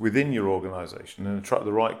entrepreneurs within your organisation and attract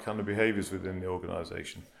the right kind of behaviours within the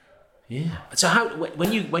organisation. Yeah. So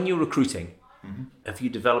when you're recruiting, have you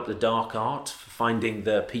developed a dark art for finding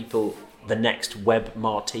the people, the next web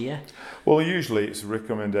martyr? Well, usually it's a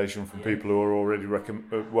recommendation from people who are already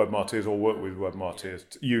web martyrs or work with web martyrs.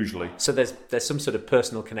 Usually. So there's some sort of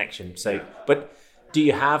personal connection. So, but do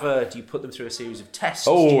you put them through a series of tests?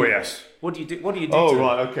 Yes. What do you do? What do you do? Oh,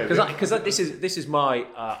 right, okay. Because this is my.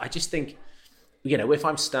 I just think if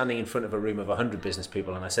I'm standing in front of a room of 100 business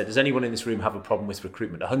people and I said, does anyone in this room have a problem with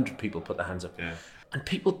recruitment? 100 people put their hands up. Yeah. And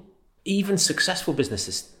people, even successful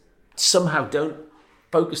businesses, somehow don't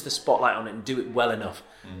focus the spotlight on it and do it well enough.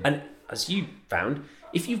 And as you found,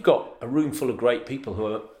 if you've got a room full of great people who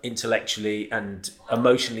are intellectually and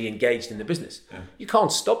emotionally engaged in the business, you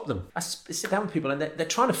can't stop them. I sit down with people and they're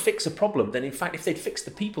trying to fix a problem. Then in fact, if they'd fixed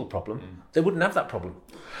the people problem, they wouldn't have that problem.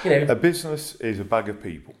 A business is a bag of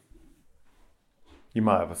people. You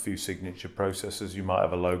might have a few signature processes, you might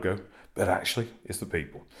have a logo, but actually it's the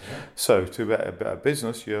people. Yeah. So to be a better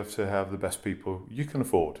business, you have to have the best people you can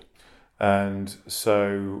afford. And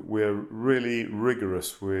so we're really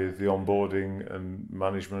rigorous with the onboarding and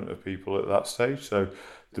management of people at that stage. So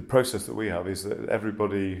the process that we have is that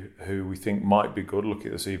everybody who we think might be good, look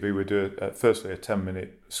at the CV, we do firstly a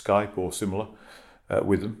 10-minute Skype or similar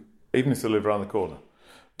with them, even if they live around the corner.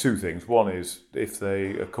 Two things. One is if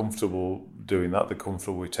they are comfortable doing that, they're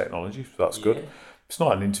comfortable with technology, so that's good. It's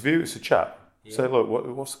not an interview, it's a chat. Say, look,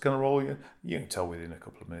 what's the kind of role you can tell within a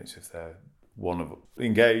couple of minutes if they're one of them.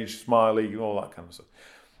 Engaged, smiley, all that kind of stuff.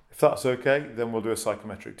 If that's okay, then we'll do a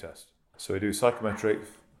psychometric test. So we do psychometric.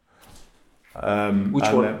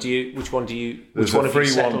 Which one do you? There's a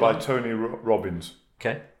free one by Tony Robbins.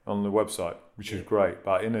 Okay. On the website, which is great,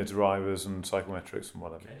 about inner drivers and psychometrics and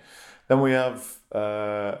whatever. Okay. Then we have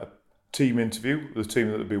a team interview, the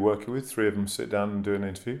team that they'll be working with. 3 of them sit down and do an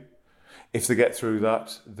interview. If they get through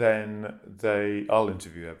that, then I'll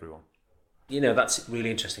interview everyone. That's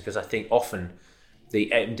really interesting because I think often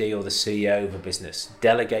the MD or the CEO of a business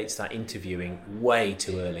delegates that interviewing way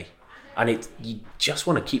too early. And you just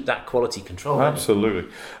want to keep that quality control.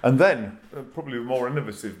 Absolutely. And then, probably the more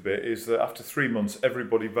innovative bit is that after 3 months,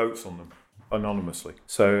 everybody votes on them anonymously.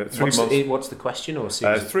 So what's the question? Or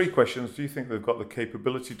 3 questions. Do you think they've got the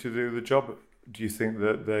capability to do the job? Do you think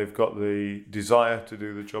that they've got the desire to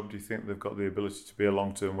do the job? Do you think they've got the ability to be a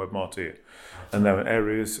long-term web marketer? And there are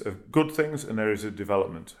areas of good things and areas of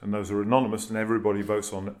development. And those are anonymous and everybody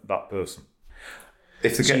votes on that person.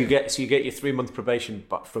 So you get your 3-month probation,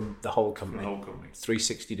 but from the whole company.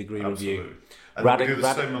 360-degree review.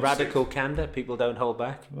 Radical candor. People don't hold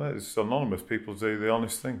back. Well, it's anonymous. People do the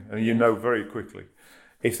honest thing, and you know very quickly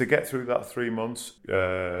if they get through that 3 months.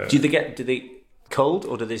 Do they cold,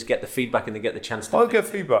 or do they get the feedback and they get the chance to? I'll get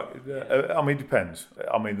feedback. It depends.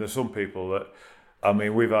 There's some people that,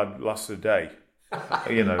 we've had last a day.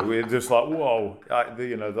 We're just like, whoa,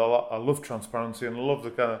 I love transparency and I love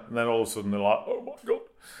the kind of, and then all of a sudden they're like, oh my God.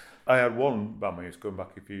 I had one, it's going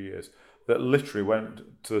back a few years, that literally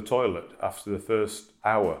went to the toilet after the first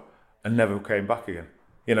hour and never came back again.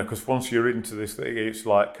 Because once you're into this thing, it's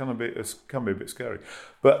like, can be a bit scary.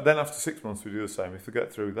 But then after 6 months, we do the same. If they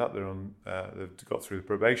get through that, they've got through the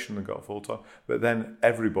probation, they've got full time. But then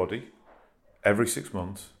everybody, every 6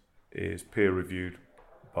 months, is peer reviewed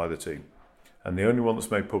by the team. And the only one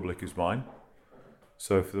that's made public is mine.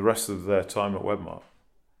 So for the rest of their time at Webmart,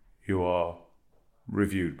 you are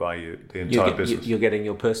reviewed by the entire business. You're getting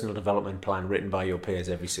your personal development plan written by your peers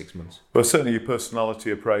every 6 months. Well, certainly your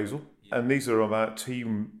personality appraisal. And these are about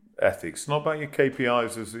team ethics, not about your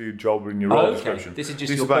KPIs as your job and your role description. This is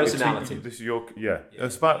just your personality. This is your,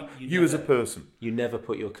 It's about you as a person. You never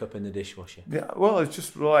put your cup in the dishwasher. Yeah, well, it's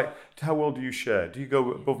just like, how well do you share? Do you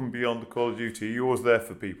go above and beyond the call of duty? Are you always there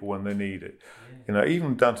for people when they need it? Yeah.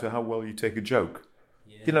 Even down to how well you take a joke.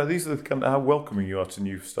 Yeah. These are the kind of how welcoming you are to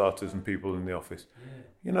new starters and people in the office.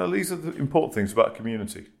 Yeah. These are the important things about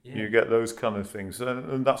community. Yeah. You get those kind of things,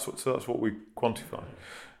 and that's what we quantify.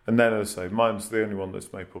 And then, as I say, mine's the only one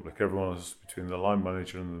that's made public. Everyone is between the line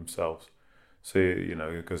manager and themselves. So,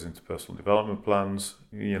 it goes into personal development plans.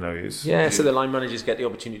 So the line managers get the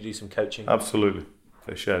opportunity to do some coaching. Absolutely.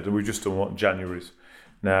 They shared. And we've just done January's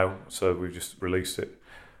now. So we've just released it.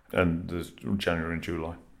 And there's January and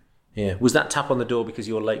July. Yeah. Was that tap on the door because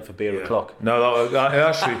you were late for beer o'clock? No,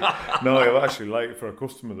 I'm actually late for a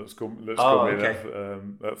customer that's come in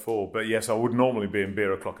at 4. But yes, I would normally be in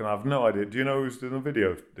beer o'clock, and I have no idea. Do you know who's doing the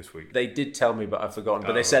video this week? They did tell me, but I've forgotten.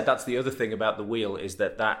 But they said that's the other thing about the wheel is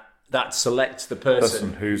that selects the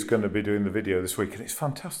person who's going to be doing the video this week, and it's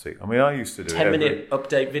fantastic. I used to do 10-minute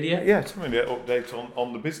update video. Yeah, 10-minute update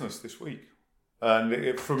on the business this week.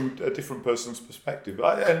 And from a different person's perspective,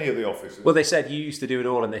 any of the offices. Well, they said you used to do it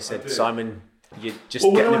all, and they said, Simon, you're just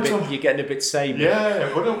getting a bit samey. Yeah,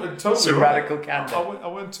 totally. It's a radical candor. I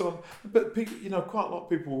went on, but people, quite a lot of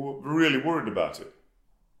people were really worried about it.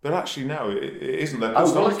 But actually now it isn't that.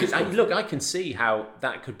 I can see how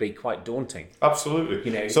that could be quite daunting.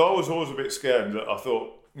 Absolutely. So I was always a bit scared that I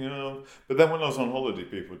thought, but then when I was on holiday,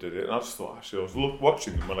 people did it, and I just thought, actually, I was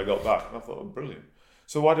watching them when I got back, and I thought, oh, brilliant.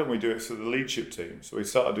 So why don't we do it to the leadership team? So we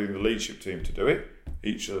started doing the leadership team to do it,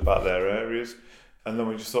 each about their areas. And then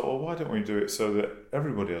we just thought, well, why don't we do it so that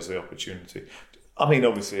everybody has the opportunity? I mean,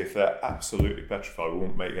 obviously, if they're absolutely petrified, we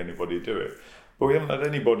won't make anybody do it. But we haven't had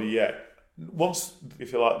anybody yet. Once,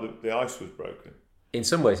 if you like, the ice was broken. In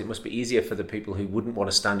some ways, it must be easier for the people who wouldn't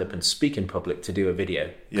want to stand up and speak in public to do a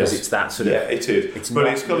video, because it's that sort of. Yeah, it is. It's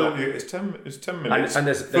 10 minutes. And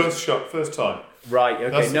there's first shot, first time. Right.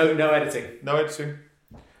 Okay. No editing. No editing.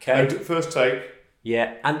 Okay. And first take.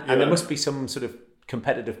 Yeah, and there must be some sort of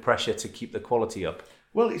competitive pressure to keep the quality up.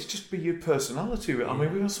 Well, it's just be your personality. I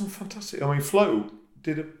mean, we have some fantastic. I mean, Flo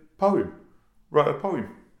did wrote a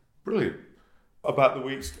poem, brilliant. About the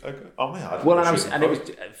weeks ago. Oh man!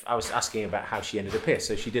 I was asking about how she ended up here.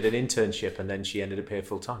 So she did an internship and then she ended up here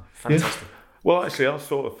full time. Fantastic. Yeah. Well, actually, I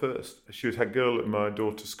saw her first. She was head girl at my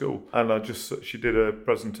daughter's school, and she did a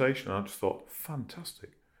presentation. I just thought,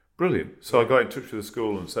 fantastic, brilliant. So I got in touch with the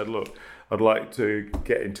school and said, look, I'd like to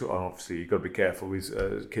get into. Obviously, you've got to be careful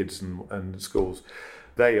with kids and schools.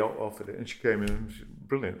 They offered it, and she came in. And she,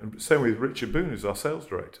 brilliant. And same with Richard Boone, who's our sales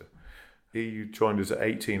director. He joined us at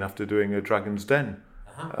 18 after doing a Dragon's Den.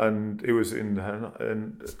 And it was and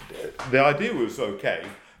the idea was okay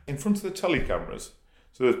in front of the telecameras.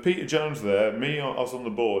 So there's Peter Jones there, me, I was on the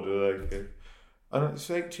board, and this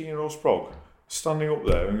 18-year-old Sprog standing up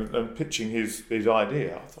there and pitching his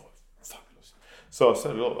idea. I thought, fabulous. So I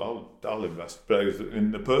said, look, I'll invest, but it was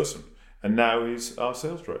in the person. And now he's our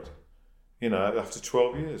sales director, after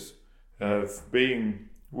 12 years of being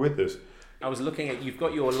with us. I was looking at, you've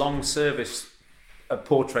got your long service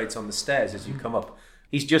portraits on the stairs as you come up.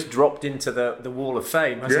 He's just dropped into the Wall of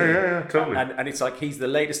Fame, hasn't he? Yeah, totally. And it's like he's the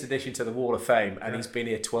latest addition to the Wall of Fame, and he's been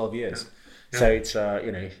here 12 years. Yeah. So it's,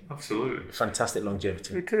 absolutely fantastic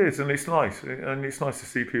longevity. It is, and it's nice. And it's nice to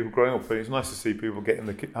see people growing up, and it's nice to see people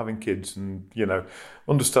having kids and,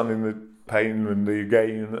 understanding the pain and the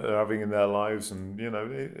gain that they're having in their lives. And,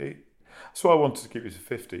 that's why I wanted to keep it to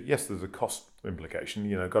 50. Yes, there's a cost implication.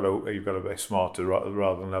 You've got to be smarter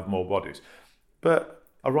rather than have more bodies. But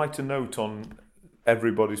I write a note on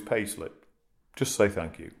everybody's pay slip. Just say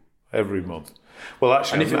thank you every month. Well,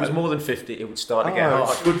 actually, and if it was more than 50, it would start again.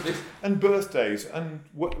 And birthdays and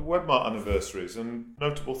Webmart anniversaries and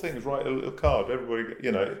notable things. Write a little card.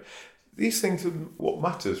 Everybody, these things are what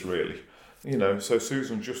matters really. So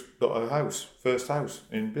Susan just got her first house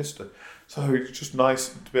in Bicester. So it's just nice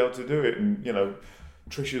to be able to do it. And,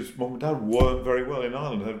 Tricia's mum and dad weren't very well in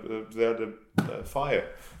Ireland. They had a fire.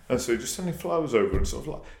 And so just sending flowers over and sort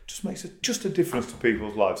of like, just makes a difference to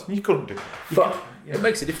people's lives. And you couldn't do it. It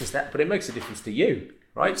makes a difference but it makes a difference to you,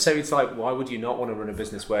 right? So it's like, why would you not want to run a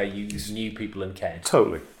business where you knew people and cared?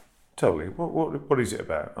 Totally. What is it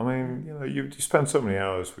about? I mean, you spend so many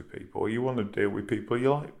hours with people. You want to deal with people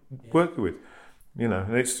you like working with.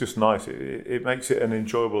 And it's just nice. It makes it an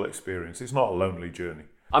enjoyable experience. It's not a lonely journey.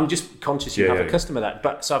 I'm just conscious you have a customer that.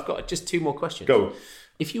 But so I've got just two more questions. Go.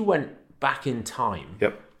 If you went back in time,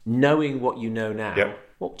 knowing what you know now,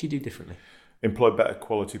 what would you do differently? Employ better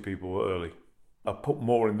quality people early. I put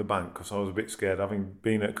more in the bank because I was a bit scared. Having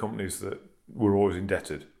been at companies that were always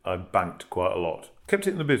indebted, I banked quite a lot. Kept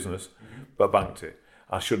it in the business, but banked it.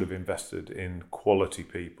 I should have invested in quality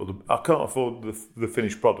people. I can't afford the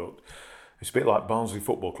finished product. It's a bit like Barnsley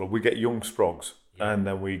Football Club. We get young sprogs and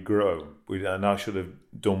then we grow. And I should have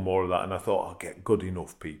done more of that. And I thought, I'll get good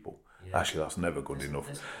enough people. Yeah. Actually, that's never good enough.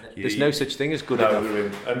 There's no such thing as good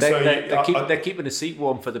enough. They're keeping the seat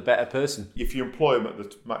warm for the better person. If you employ them at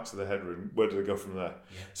the max of the headroom, where do they go from there?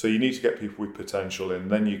 Yeah. So you need to get people with potential in.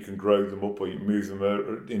 Then you can grow them up, or you move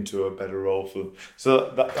them into a better role.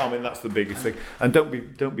 So that's the biggest thing. And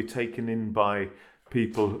don't be taken in by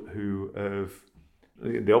people who have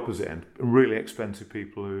the opposite end, really expensive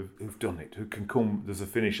people who've done it, who can come. There's a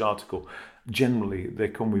finished article. Generally, they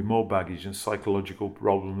come with more baggage and psychological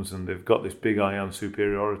problems, and they've got this big iron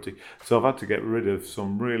superiority. So I've had to get rid of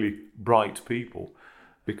some really bright people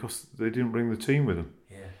because they didn't bring the team with them,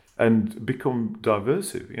 and become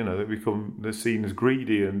diversive. They're seen as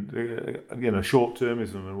greedy and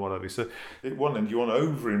short-termism and whatever. So at one end, you want to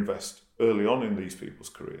overinvest early on in these people's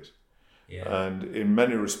careers, and in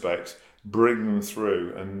many respects, bring them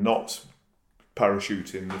through and not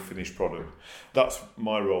parachute in the finished product. That's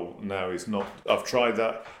my role now. Is not. I've tried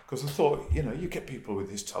that because I thought, you get people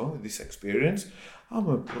with this talent, with this experience. I'm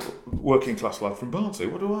a working class lad from Barnsley.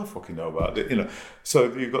 What do I fucking know about it?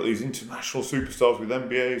 So you've got these international superstars with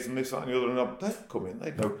MBAs and this, that, and the other, and they come in.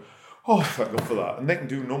 They go, oh, thank God for that, and they can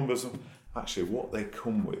do numbers. And actually, what they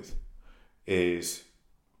come with is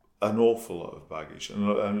an awful lot of baggage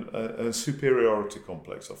and a superiority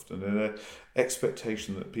complex often, and an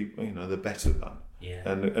expectation that people, they're better than,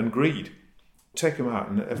 and greed. Take them out,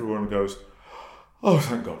 and everyone goes, "Oh,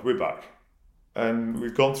 thank God, we're back." And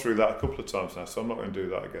we've gone through that a couple of times now, so I'm not going to do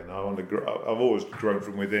that again. I've always grown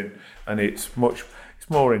from within, and it's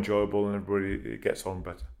more enjoyable, and everybody gets on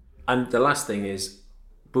better. And the last thing is,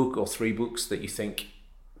 book or 3 books that you think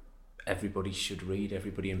everybody should read,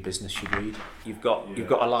 everybody in business should read. You've got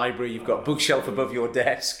a library, you've got a bookshelf above your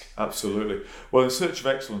desk. Absolutely. Well, In Search of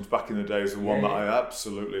Excellence back in the day is the one that I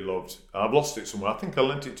absolutely loved. I've lost it somewhere. I think I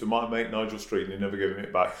lent it to my mate Nigel Street, and he never gave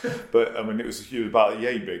it back. But I mean, it was about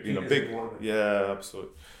yay big, big. Yeah,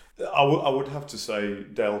 absolutely. I would have to say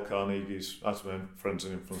Dale Carnegie's As Men, Friends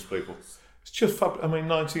and Influence People. It's just fab. I mean,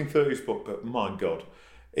 1930s book, but my God.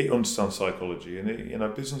 It understands psychology,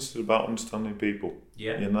 and business is about understanding people.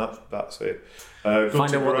 Yeah, and that's it.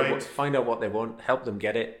 Find out what they want, help them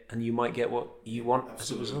get it, and you might get what you want.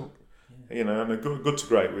 Absolutely. As a result. And a good to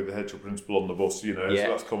great with the Hedgehog principle on the bus. So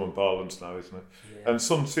that's common parlance now, isn't it? Yeah. And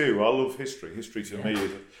some too. I love history. History to me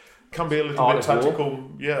can be a little bit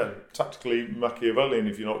tactical. Yeah, tactically Machiavellian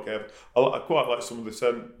if you're not careful. I quite like some of the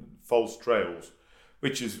false trails,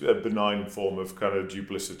 which is a benign form of kind of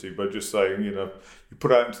duplicity, but just saying, you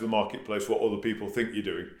put out into the marketplace what other people think you're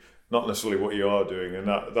doing, not necessarily what you are doing. And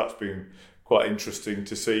that's been quite interesting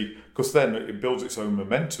to see, because then it builds its own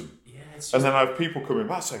momentum. Yeah, and then I have people coming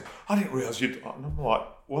back saying, I didn't realise you'd... And I'm like,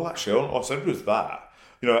 well, actually, all I said was that.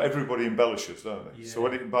 Everybody embellishes, don't they? Yeah. So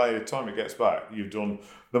by the time it gets back, you've done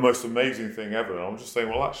the most amazing thing ever. And I'm just saying,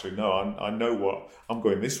 well, actually, no, I know what... I'm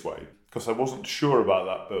going this way, because I wasn't sure about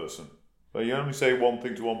that person. But you only say one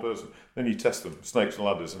thing to one person, then you test them. Snakes and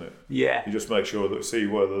ladders, isn't it? Yeah. You just make sure that see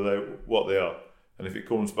what they are, and if it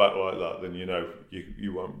comes back like that, then you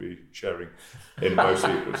won't be sharing in most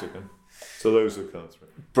secrets again. So those are kind of 3.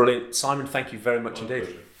 Brilliant, Simon. Thank you very much indeed.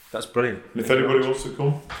 Pleasure. That's brilliant. And if anybody wants to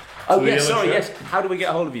come. Yes. How do we get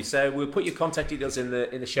a hold of you? So we'll put your contact details in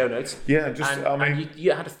the show notes. Yeah, and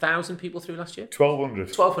you had 1,000 people through last year. 1,200.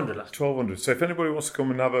 1,200 last year. 1,200. So if anybody wants to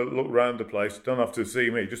come and have a look around the place, don't have to see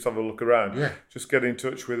me. Just have a look around. Yeah. Just get in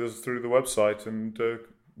touch with us through the website, and you're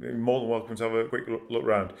more than welcome to have a quick look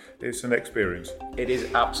around. It's an experience. It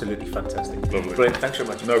is absolutely fantastic. Lovely. Brilliant. Thanks very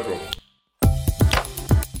much. No problem.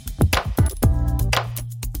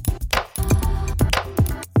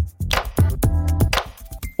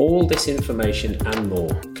 All this information and more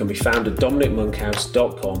can be found at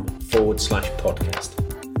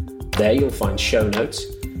dominicmonkhouse.com/podcast. There you'll find show notes,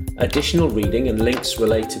 additional reading and links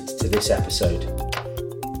related to this episode.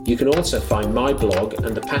 You can also find my blog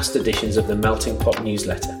and the past editions of the Melting Pot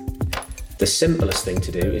newsletter. The simplest thing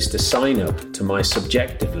to do is to sign up to my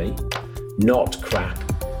subjectively not crap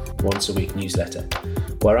once a week newsletter,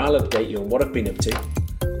 where I'll update you on what I've been up to,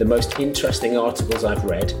 the most interesting articles I've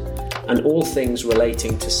read, and all things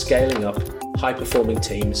relating to scaling up, high-performing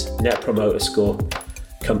teams, net promoter score,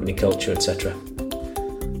 company culture, etc.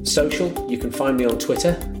 Social, you can find me on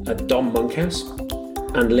Twitter at Dom Monkhouse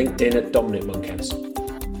and LinkedIn at Dominic Monkhouse.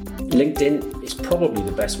 LinkedIn is probably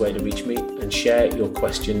the best way to reach me and share your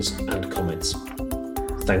questions and comments.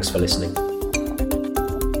 Thanks for listening.